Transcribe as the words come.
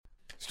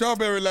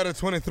Strawberry Letter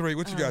 23.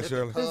 What you got,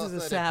 Shirley? This is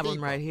a sad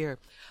one right here.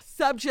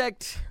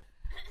 Subject,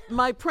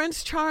 my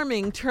Prince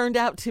Charming turned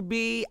out to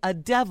be a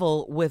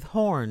devil with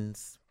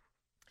horns.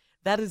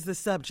 That is the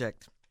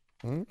subject.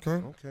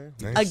 Okay.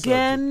 Nice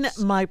Again, subjects.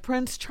 my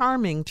Prince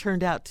Charming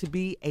turned out to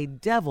be a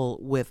devil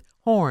with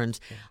horns.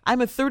 I'm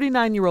a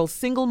 39-year-old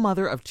single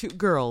mother of 2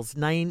 girls,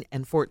 9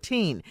 and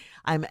 14.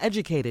 I'm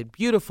educated,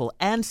 beautiful,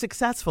 and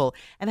successful,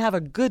 and have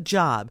a good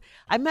job.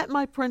 I met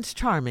my Prince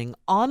Charming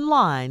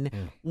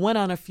online, went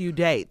on a few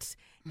dates.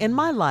 In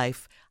my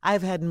life,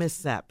 I've had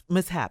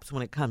mishaps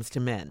when it comes to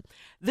men.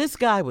 This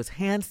guy was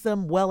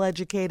handsome,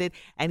 well-educated,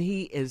 and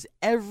he is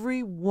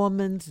every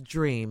woman's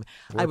dream.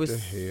 What the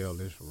hell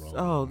is wrong?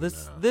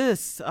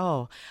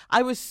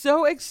 I was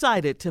so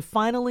excited to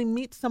finally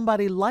meet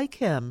somebody like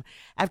him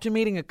after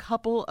meeting a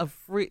couple of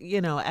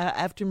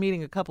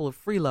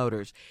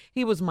freeloaders.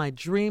 He was my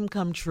dream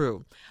come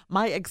true.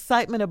 My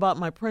excitement about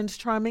my Prince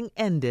Charming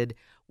ended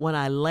when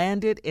I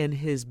landed in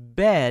his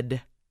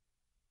bed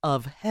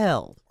of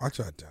hell. Watch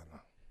out, Donna.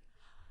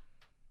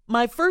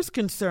 My first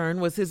concern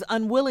was his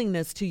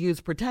unwillingness to use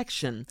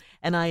protection,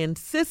 and I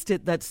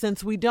insisted that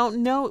since we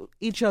didn't know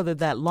each other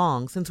that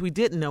long,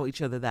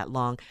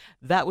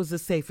 that was the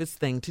safest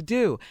thing to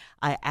do.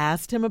 I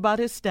asked him about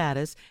his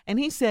status, and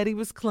he said he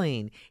was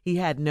clean. He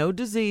had no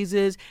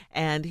diseases,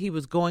 and he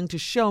was going to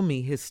show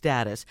me his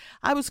status.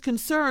 I was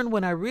concerned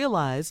when I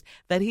realized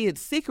that he had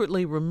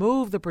secretly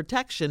removed the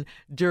protection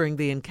during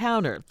the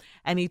encounter,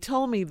 and he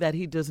told me that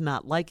he does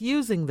not like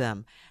using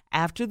them.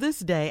 After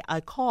this day,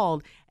 I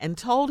called and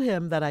told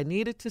him that I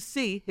needed to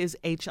see his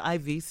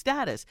HIV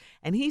status,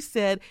 and he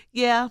said,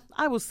 "Yeah,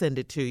 I will send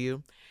it to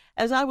you."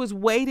 As I was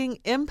waiting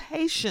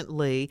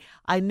impatiently,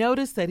 I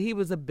noticed that he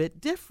was a bit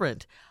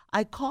different.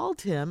 I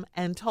called him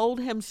and told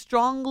him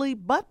strongly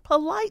but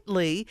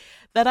politely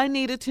that I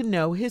needed to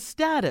know his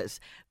status.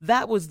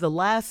 That was the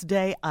last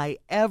day I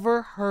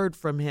ever heard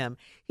from him.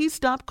 He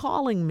stopped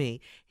calling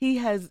me. He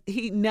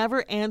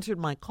never answered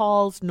my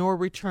calls nor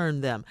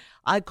returned them.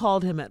 I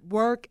called him at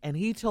work and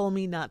he told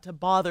me not to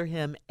bother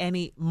him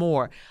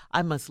anymore.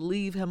 I must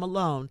leave him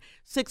alone.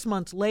 6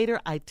 months later,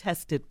 I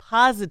tested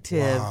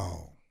positive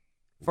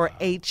for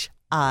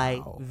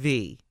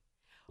HIV.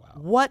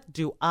 What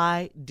do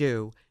I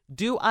do?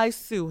 Do I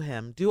sue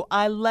him? Do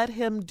I let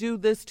him do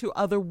this to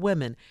other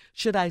women?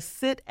 Should I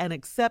sit and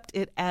accept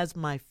it as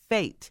my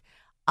fate?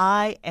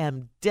 I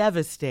am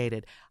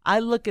devastated. I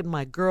look at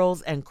my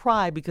girls and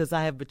cry because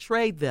I have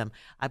betrayed them.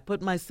 I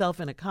put myself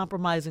in a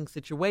compromising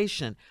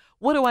situation.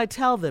 What do I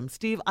tell them?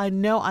 Steve, I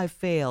know I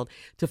failed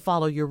to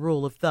follow your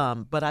rule of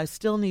thumb, but I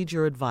still need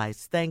your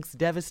advice. Thanks,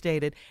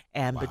 devastated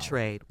and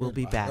betrayed. We'll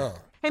be back.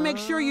 Hey, make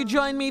sure you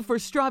join me for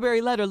Strawberry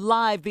Letter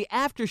Live, the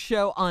after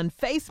show on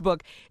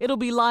Facebook. It'll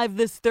be live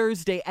this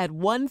Thursday at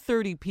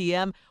 1:30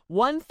 p.m.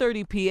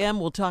 1:30 p.m.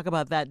 We'll talk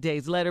about that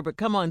day's letter. But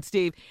come on,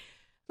 Steve.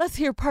 Let's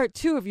hear part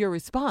 2 of your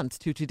response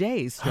to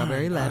today's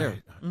Strawberry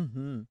Letter.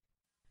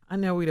 I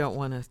know we don't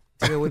want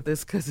to deal with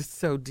this because it's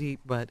so deep,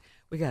 but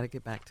we got to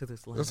get back to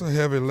this letter. That's a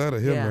heavy letter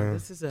here, man. Yeah,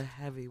 this is a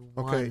heavy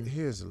one. Okay,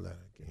 here's the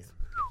letter again.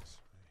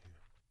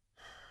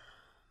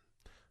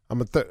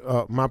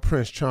 My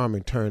Prince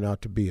Charming turned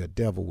out to be a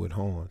devil with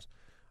horns.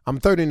 I'm a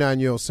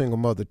 39-year-old single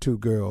mother, 2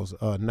 girls,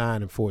 9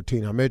 and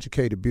 14. I'm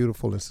educated,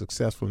 beautiful, and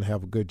successful, and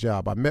have a good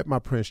job. I met my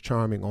Prince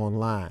Charming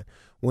online.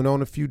 Went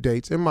on a few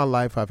dates. In my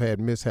life, I've had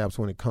mishaps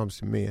when it comes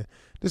to men.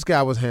 This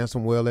guy was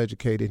handsome,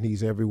 well-educated, and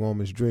he's every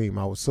woman's dream.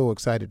 I was so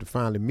excited to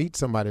finally meet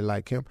somebody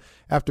like him.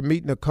 After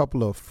meeting a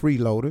couple of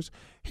freeloaders,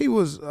 he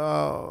was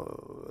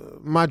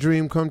my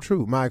dream come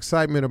true. My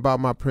excitement about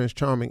my Prince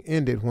Charming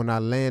ended when I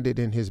landed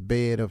in his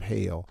bed of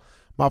hell.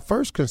 My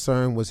first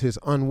concern was his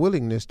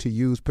unwillingness to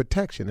use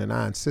protection, and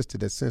I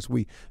insisted that since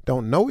we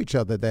don't know each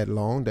other that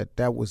long,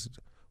 that was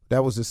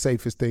the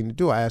safest thing to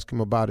do. I asked him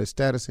about his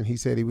status, and he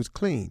said he was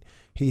clean.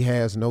 He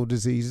has no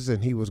diseases,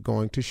 and he was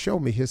going to show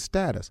me his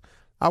status.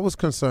 I was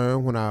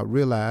concerned when I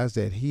realized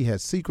that he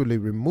had secretly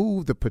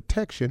removed the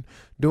protection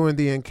during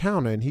the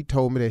encounter, and he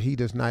told me that he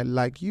does not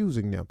like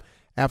using them.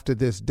 After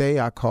this day,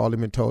 I called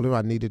him and told him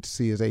I needed to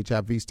see his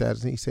HIV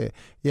status, and he said,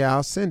 "Yeah,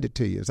 I'll send it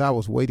to you." As I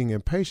was waiting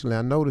impatiently,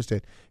 I noticed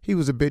that he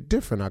was a bit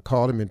different. I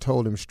called him and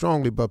told him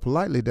strongly but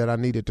politely that I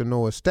needed to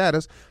know his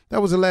status.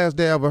 That was the last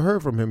day I ever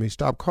heard from him. He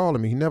stopped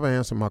calling me. He never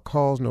answered my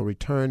calls nor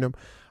returned them.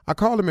 I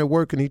called him at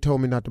work, and he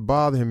told me not to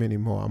bother him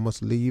anymore. I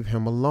must leave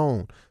him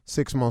alone.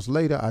 6 months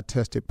later, I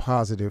tested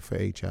positive for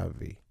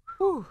HIV.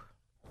 Whew.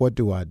 What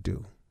do I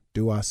do?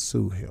 Do I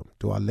sue him?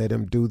 Do I let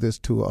him do this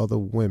to other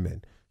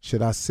women?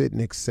 Should I sit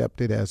and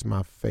accept it as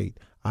my fate?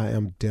 I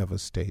am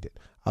devastated.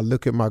 I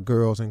look at my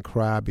girls and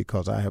cry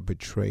because I have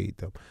betrayed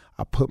them.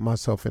 I put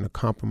myself in a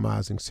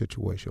compromising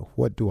situation.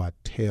 What do I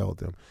tell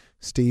them?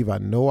 Steve, I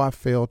know I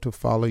failed to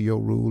follow your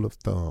rule of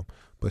thumb,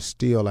 but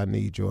still I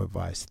need your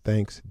advice.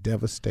 Thanks,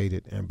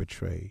 devastated and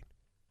betrayed.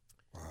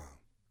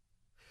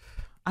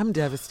 I'm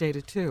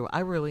devastated too. I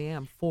really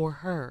am for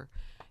her.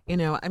 You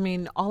know, I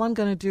mean, all I'm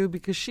going to do,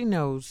 because she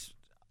knows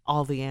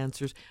all the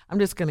answers. I'm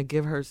just going to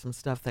give her some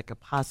stuff that could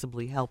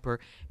possibly help her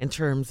in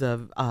terms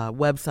of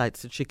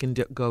websites that she can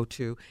go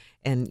to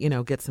and,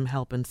 get some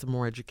help and some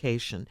more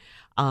education.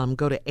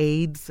 Go to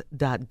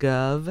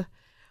AIDS.gov.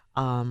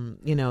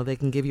 They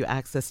can give you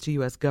access to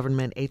U.S.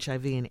 government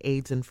HIV and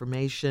AIDS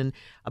information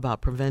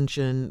about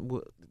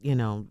prevention.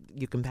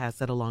 You can pass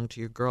that along to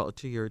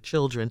your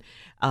children.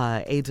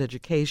 AIDS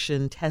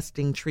education,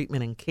 testing,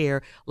 treatment, and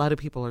care. A lot of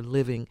people are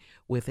living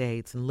with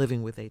AIDS and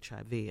living with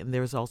HIV. And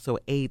there's also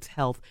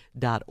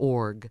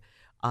AIDShealth.org.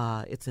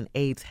 It's an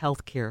AIDS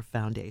Healthcare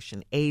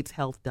Foundation.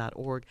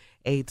 AIDShealth.org,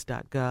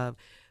 AIDS.gov.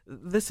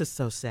 This is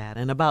so sad.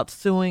 And about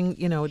suing,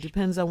 it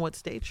depends on what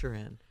state you're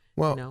in.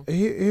 Well,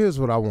 here's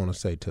what I want to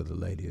say to the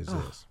lady is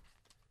this.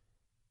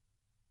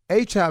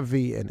 HIV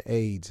and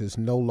AIDS is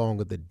no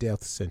longer the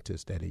death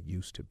sentence that it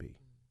used to be.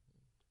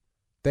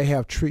 They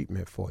have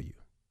treatment for you.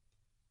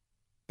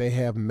 They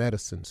have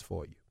medicines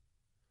for you.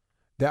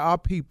 There are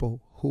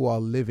people who are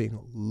living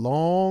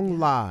long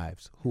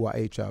lives who are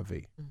HIV.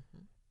 Mm-hmm.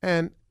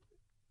 And,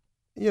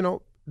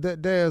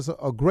 there's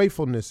a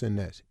gratefulness in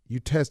that. You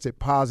tested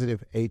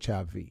positive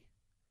HIV.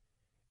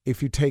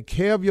 If you take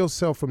care of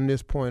yourself from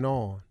this point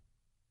on,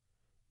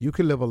 you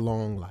can live a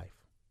long life.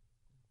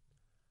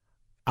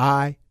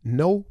 I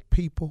know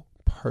people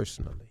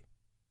personally,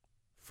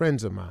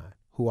 friends of mine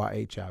who are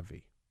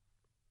HIV,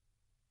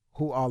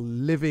 who are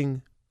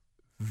living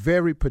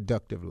very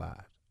productive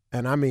lives.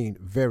 And I mean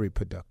very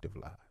productive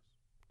lives.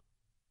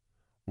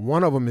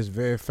 One of them is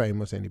very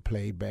famous and he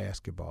played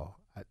basketball.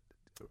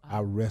 I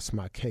rest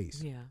my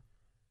case. Yeah.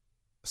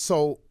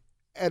 So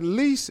at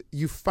least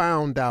you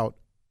found out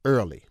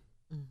early.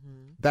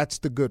 Mm-hmm. That's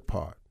the good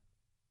part.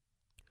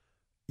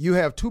 You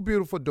have two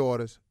beautiful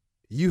daughters.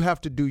 You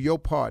have to do your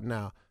part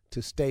now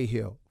to stay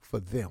here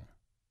for them.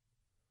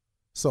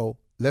 So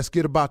let's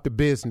get about the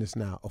business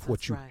now of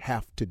what you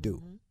have to do.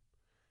 Mm-hmm.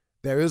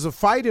 There is a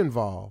fight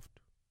involved,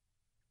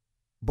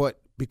 but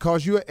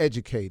because you are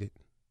educated,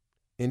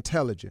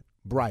 intelligent,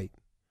 bright,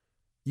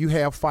 you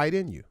have fight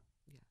in you.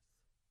 Yes.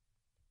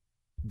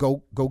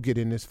 Go get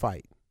in this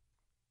fight.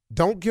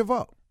 Don't give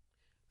up.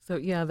 So,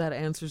 that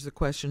answers the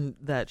question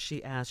that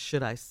she asked,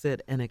 should I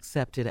sit and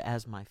accept it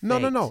as my fate?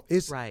 No.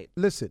 It's right.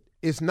 Listen,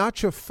 it's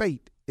not your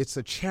fate. It's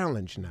a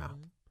challenge now.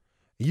 Mm-hmm.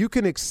 You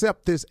can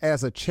accept this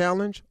as a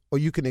challenge or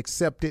you can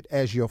accept it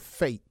as your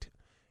fate.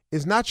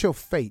 It's not your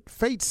fate.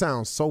 Fate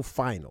sounds so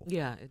final.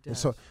 Yeah, it does.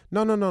 So,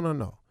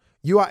 no.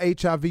 You are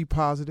HIV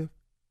positive.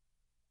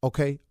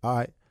 Okay, all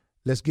right.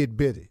 Let's get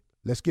busy.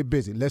 Let's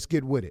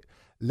get with it.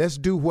 Let's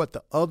do what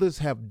the others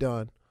have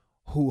done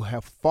who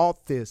have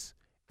fought this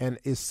and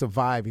is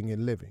surviving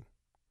and living.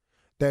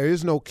 There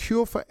is no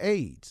cure for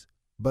AIDS,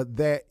 but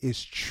there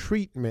is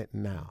treatment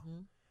now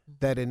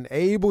that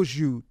enables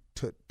you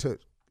to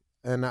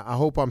and I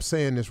hope I'm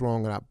saying this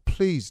wrong, and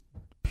please,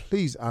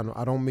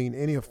 I don't mean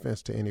any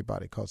offense to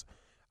anybody because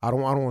I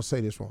don't want to say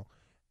this wrong.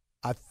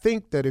 I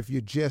think that if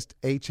you're just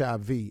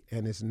HIV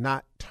and it's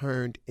not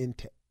turned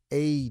into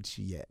AIDS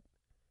yet,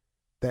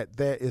 that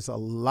there is a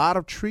lot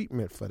of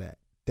treatment for that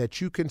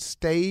you can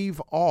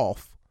stave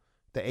off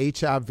the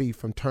HIV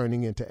from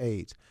turning into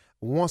AIDS.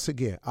 Once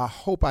again, I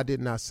hope I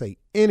did not say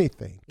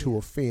anything to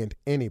offend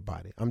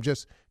anybody. I'm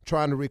just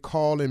trying to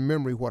recall in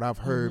memory what I've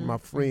heard my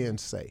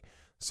friends say.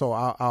 So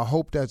I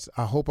hope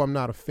I'm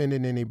not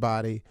offending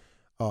anybody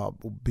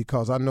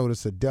because I know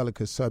it's a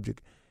delicate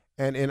subject.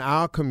 And in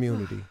our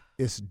community,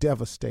 it's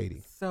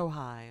devastating. So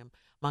high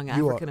among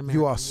African American women.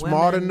 You are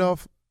smart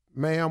enough,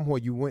 ma'am, where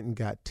you went and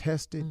got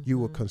tested. Mm-hmm. You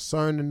were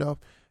concerned enough.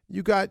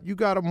 You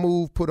got a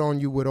move put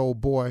on you with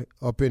old boy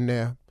up in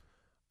there.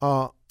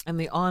 And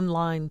the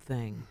online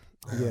thing.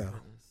 Yeah.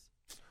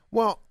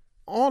 Well,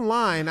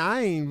 online,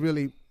 I ain't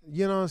really,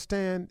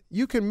 understand?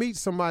 You can meet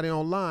somebody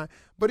online,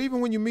 but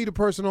even when you meet a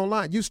person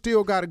online, you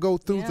still got to go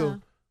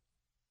through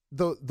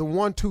the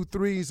 1, 2,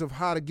 3s of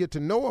how to get to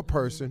know a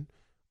person,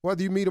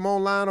 whether you meet them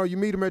online or you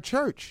meet them at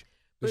church.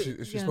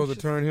 Is she supposed to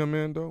turn him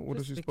in, though? What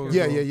is she supposed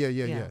to do?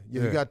 Yeah.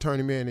 You got to turn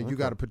him in and you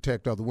got to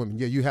protect other women.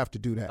 Yeah, you have to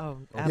do that.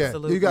 Oh,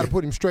 absolutely. Yeah, you got to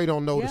put him straight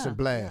on notice and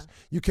blast. Yeah.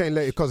 You can't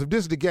let it, because if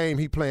this is the game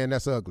he playing,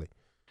 that's ugly.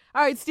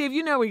 All right, Steve,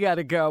 we got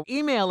to go.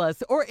 Email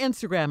us or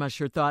Instagram us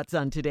your thoughts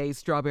on today's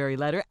Strawberry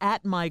Letter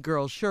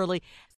 @MyGirlShirley.